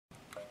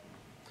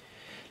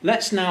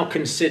Let's now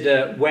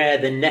consider where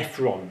the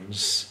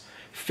nephrons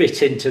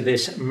fit into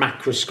this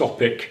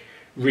macroscopic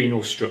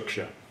renal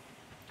structure.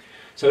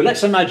 So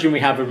let's imagine we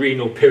have a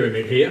renal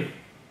pyramid here.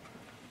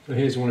 So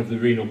here's one of the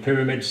renal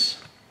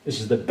pyramids. This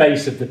is the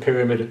base of the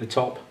pyramid at the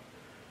top,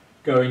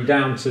 going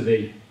down to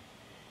the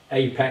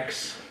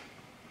apex.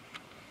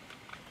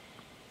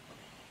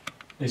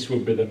 This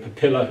would be the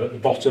papilla at the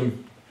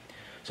bottom.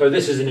 So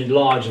this is an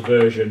enlarged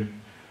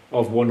version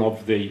of one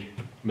of the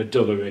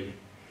medullary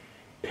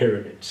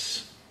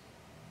pyramids.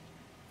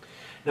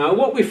 Now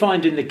what we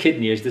find in the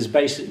kidney is there's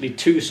basically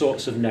two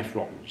sorts of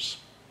nephrons.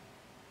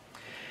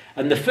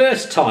 And the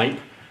first type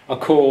are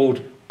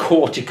called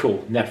cortical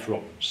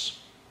nephrons.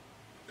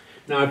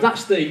 Now if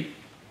that's the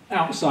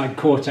outside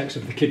cortex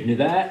of the kidney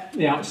there,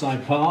 the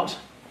outside part,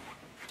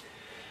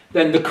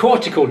 then the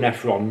cortical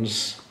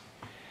nephrons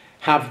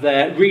have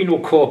their renal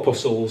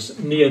corpuscles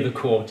near the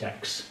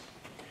cortex.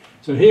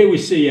 So here we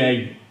see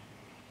a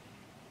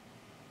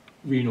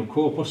renal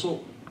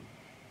corpuscle.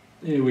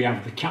 Here we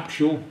have the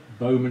capsule,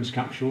 Bowman's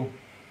capsule.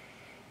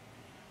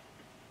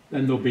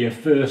 Then there'll be a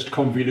first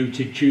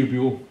convoluted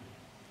tubule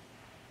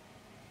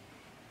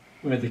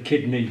where the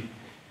kidney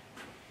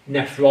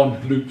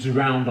nephron loops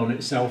around on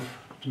itself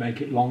to make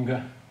it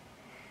longer.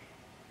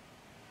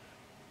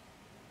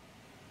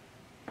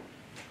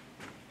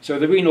 So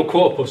the renal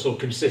corpuscle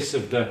consists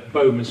of the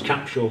Bowman's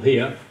capsule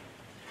here,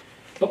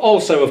 but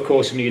also of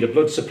course we need a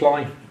blood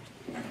supply.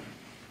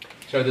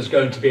 So there's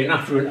going to be an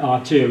afferent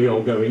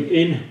arteriole going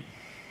in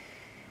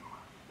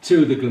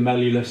to the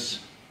glomerulus,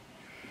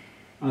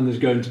 and there's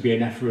going to be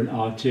an efferent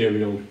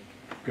arteriole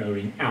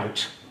going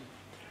out.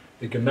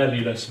 The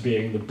glomerulus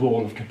being the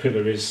ball of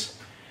capillaries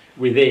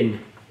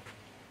within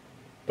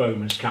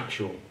Bowman's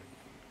capsule.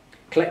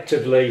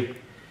 Collectively,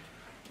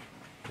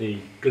 the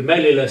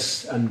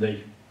glomerulus and the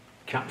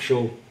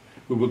capsule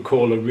we would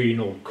call a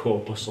renal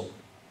corpuscle.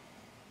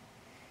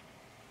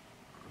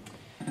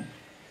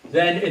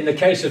 Then in the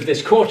case of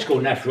this cortical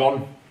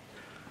nephron,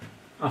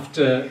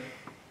 after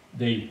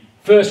the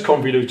first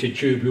convoluted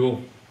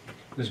tubule,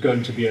 there's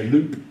going to be a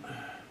loop,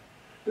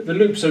 but the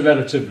loops are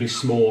relatively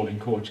small in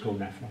cortical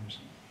nephrons.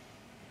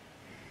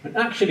 And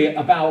actually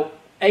about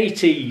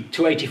 80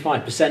 to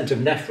 85% of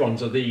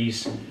nephrons are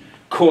these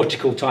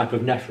cortical type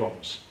of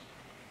nephrons.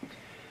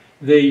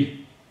 The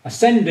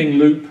ascending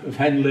loop of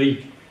Henle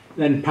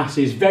then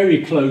passes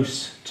very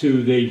close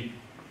to the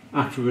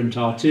afferent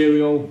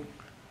arteriole.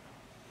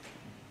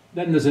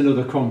 Then there's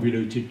another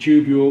convoluted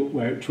tubule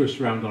where it twists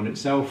around on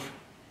itself,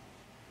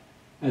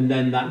 and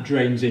then that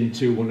drains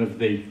into one of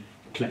the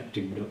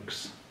collecting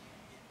ducts.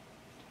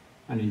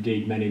 And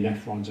indeed many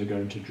nephrons are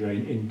going to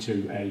drain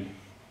into a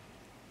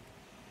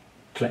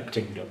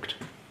collecting duct.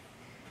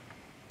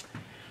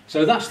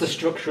 So that's the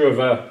structure of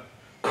a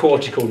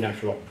cortical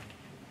nephron.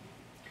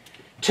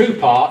 Two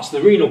parts,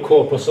 the renal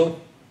corpuscle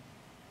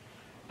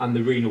and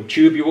the renal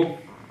tubule.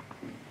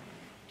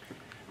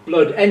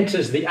 Blood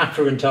enters the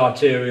afferent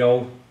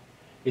arteriole,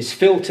 is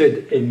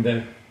filtered in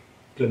the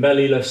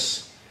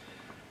glomerulus.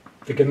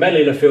 The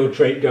glomerular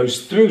filtrate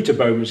goes through to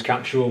Bowman's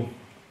capsule.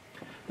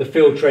 The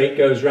filtrate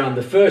goes round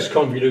the first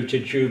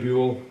convoluted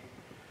tubule,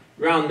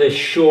 round this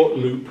short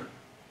loop,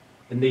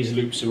 and these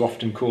loops are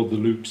often called the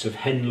loops of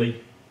Henle.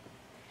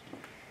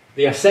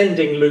 The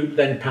ascending loop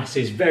then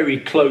passes very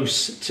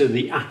close to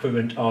the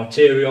afferent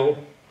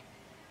arteriole.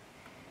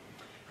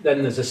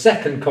 Then there's a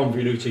second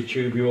convoluted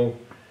tubule,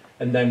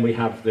 and then we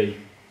have the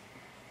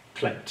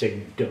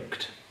collecting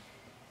duct.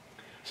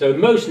 So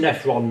most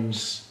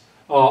nephrons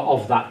are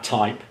of that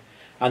type,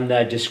 and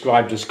they're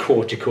described as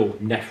cortical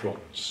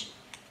nephrons.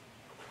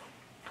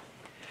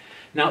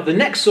 Now the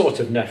next sort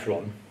of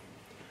nephron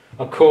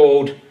are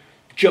called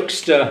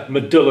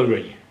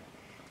Juxtamedullary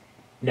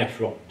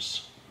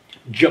nephrons.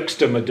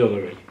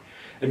 Juxtamedullary.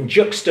 And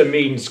juxta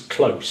means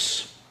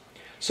close.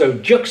 So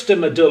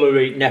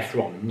juxtamedullary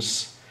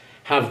nephrons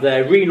have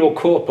their renal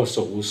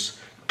corpuscles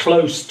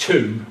close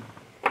to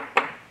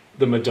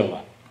the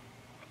medulla.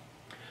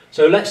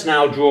 So let's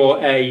now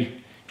draw a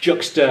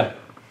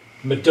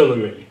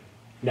juxtamedullary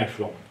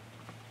nephron.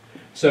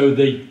 So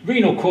the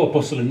renal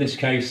corpuscle in this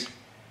case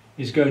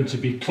is going to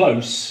be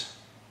close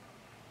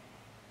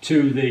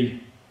to the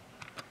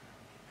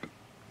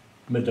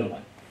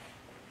medulla.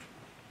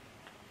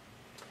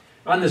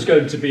 And there's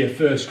going to be a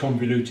first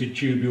convoluted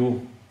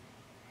tubule,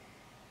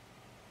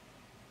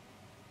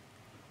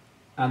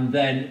 and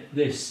then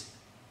this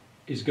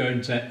is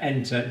going to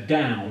enter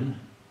down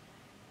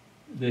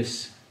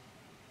this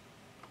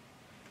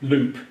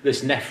loop,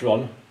 this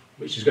nephron,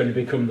 which is going to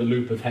become the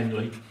loop of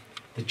Henle.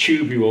 The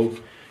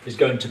tubule is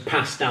going to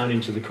pass down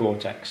into the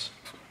cortex,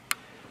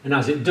 and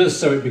as it does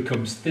so it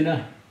becomes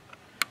thinner,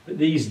 but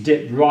these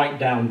dip right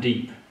down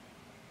deep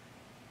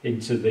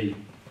into the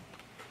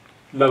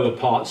lower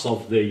parts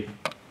of the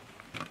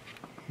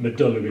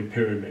medullary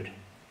pyramid.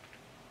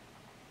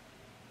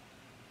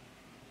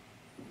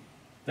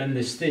 Then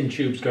this thin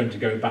tube is going to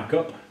go back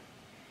up,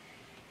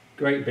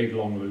 great big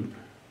long loop,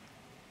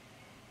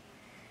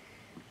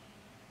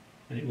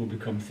 and it will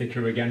become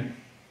thicker again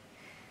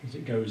as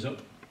it goes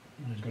up.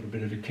 It's got a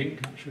bit of a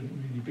kink, that shouldn't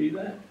really be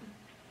there.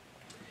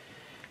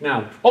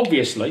 Now,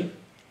 obviously,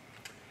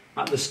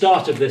 at the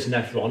start of this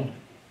nephron,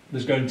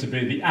 there's going to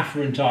be the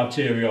afferent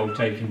arteriole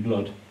taking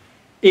blood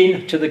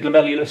into the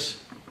glomerulus.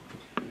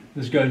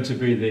 There's going to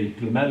be the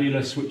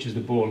glomerulus, which is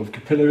the ball of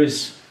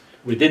capillaries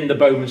within the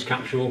Bowman's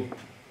capsule,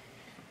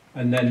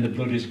 and then the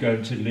blood is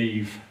going to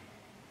leave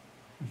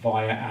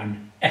via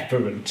an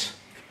efferent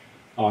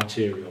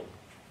arteriole.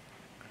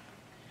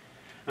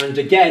 And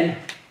again,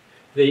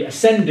 the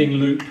ascending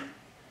loop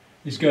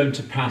is going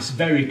to pass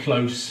very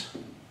close.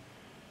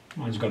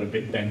 Mine's got a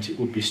bit bent, it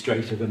would be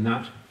straighter than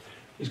that.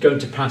 It's going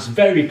to pass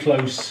very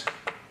close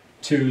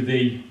to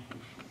the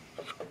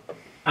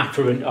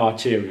afferent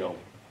arteriole.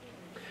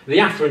 The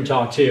afferent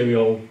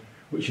arteriole,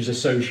 which is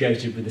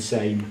associated with the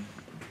same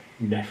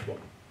nephron.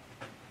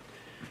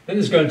 Then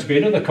there's going to be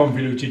another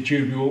convoluted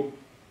tubule,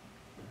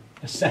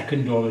 a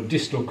second or a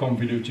distal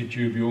convoluted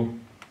tubule,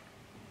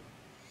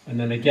 and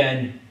then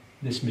again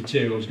this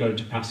material is going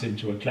to pass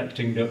into a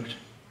collecting duct,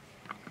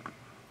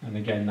 and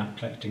again that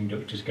collecting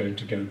duct is going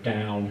to go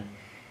down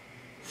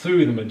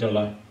through the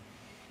medulla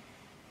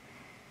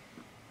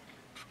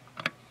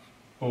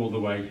all the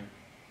way,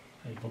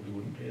 they probably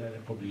wouldn't be there,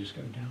 they'd probably just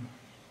go down,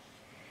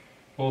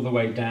 all the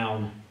way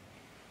down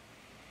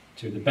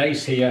to the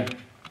base here,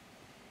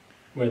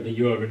 where the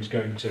urine is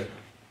going to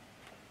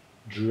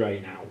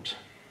drain out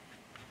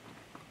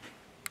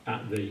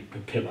at the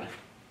papilla.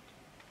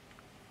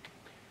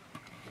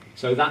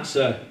 So that's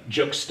a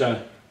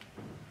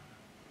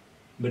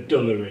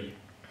Juxtamedullary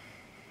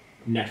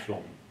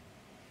nephron.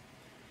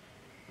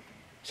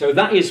 So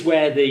that is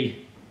where the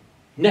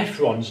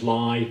nephrons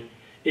lie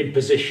in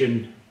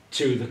position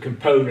to the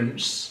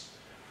components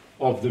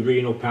of the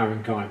renal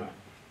parenchyma.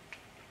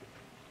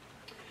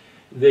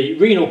 The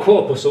renal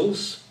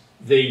corpuscles,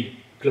 the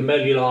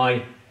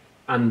glomeruli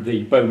and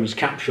the Bowman's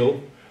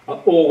capsule,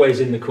 are always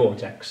in the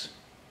cortex.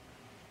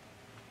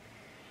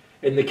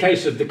 In the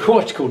case of the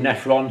cortical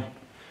nephron,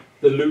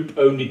 the loop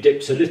only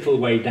dips a little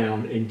way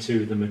down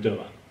into the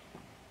medulla.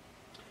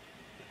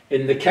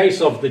 In the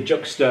case of the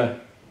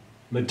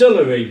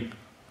juxtamedullary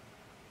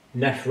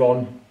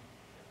nephron,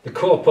 the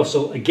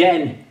corpuscle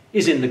again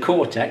is in the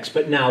cortex,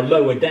 but now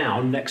lower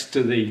down next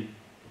to the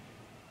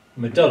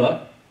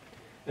medulla,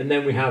 and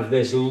then we have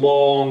this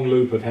long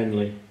loop of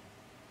Henle.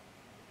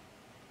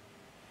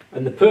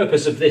 And the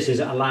purpose of this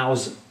is it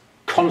allows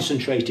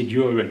concentrated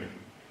urine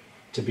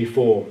to be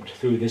formed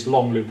through this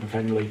long loop of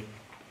Henle.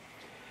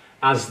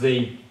 As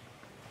the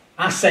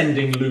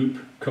ascending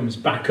loop comes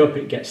back up,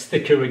 it gets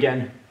thicker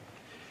again.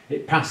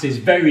 It passes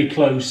very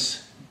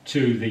close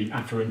to the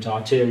afferent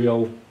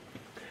arteriole,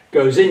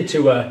 goes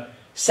into a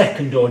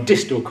second or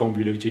distal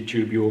convoluted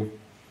tubule,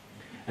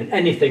 and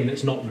anything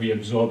that's not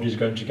reabsorbed is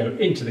going to go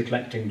into the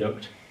collecting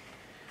duct,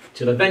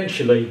 till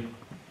eventually,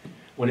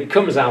 when it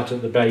comes out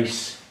at the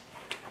base,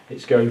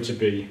 it's going to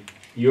be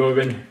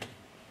urine.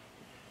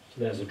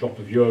 So there's a drop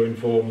of urine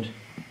formed,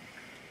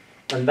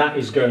 and that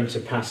is going to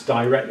pass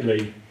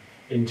directly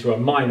into a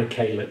minor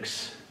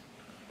calyx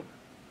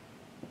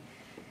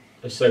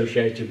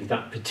associated with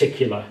that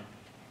particular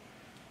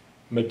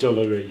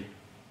medullary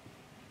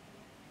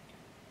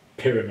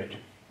pyramid.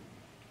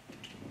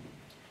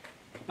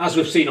 As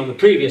we've seen on the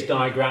previous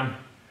diagram,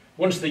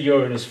 once the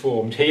urine is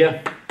formed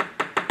here,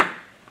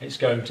 it's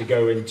going to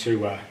go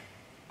into a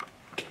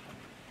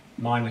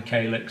minor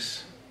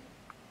calyx,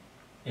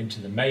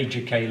 into the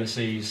major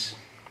calyces,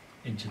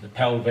 into the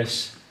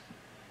pelvis,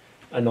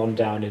 and on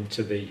down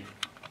into the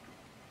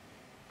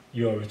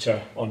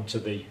ureter, onto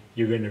the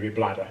urinary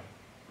bladder.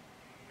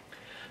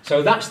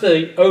 So that's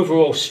the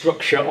overall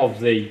structure of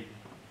the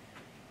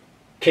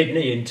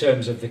kidney in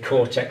terms of the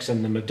cortex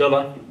and the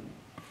medulla,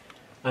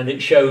 and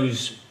it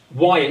shows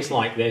why it's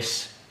like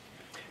this,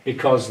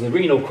 because the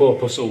renal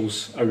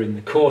corpuscles are in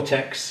the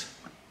cortex,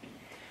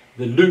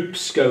 the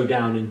loops go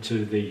down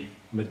into the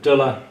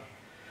medulla,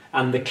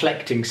 and the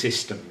collecting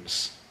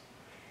systems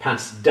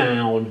pass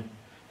down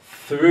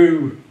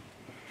through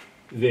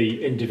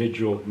the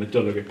individual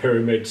medullary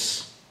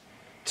pyramids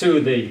to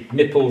the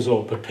nipples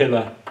or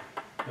papilla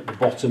at the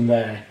bottom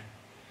there,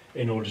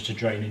 in order to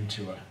drain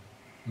into a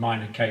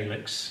minor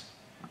calyx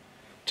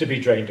to be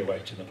drained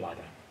away to the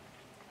bladder.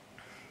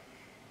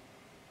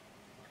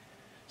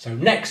 So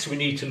next we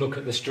need to look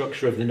at the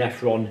structure of the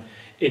nephron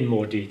in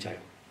more detail.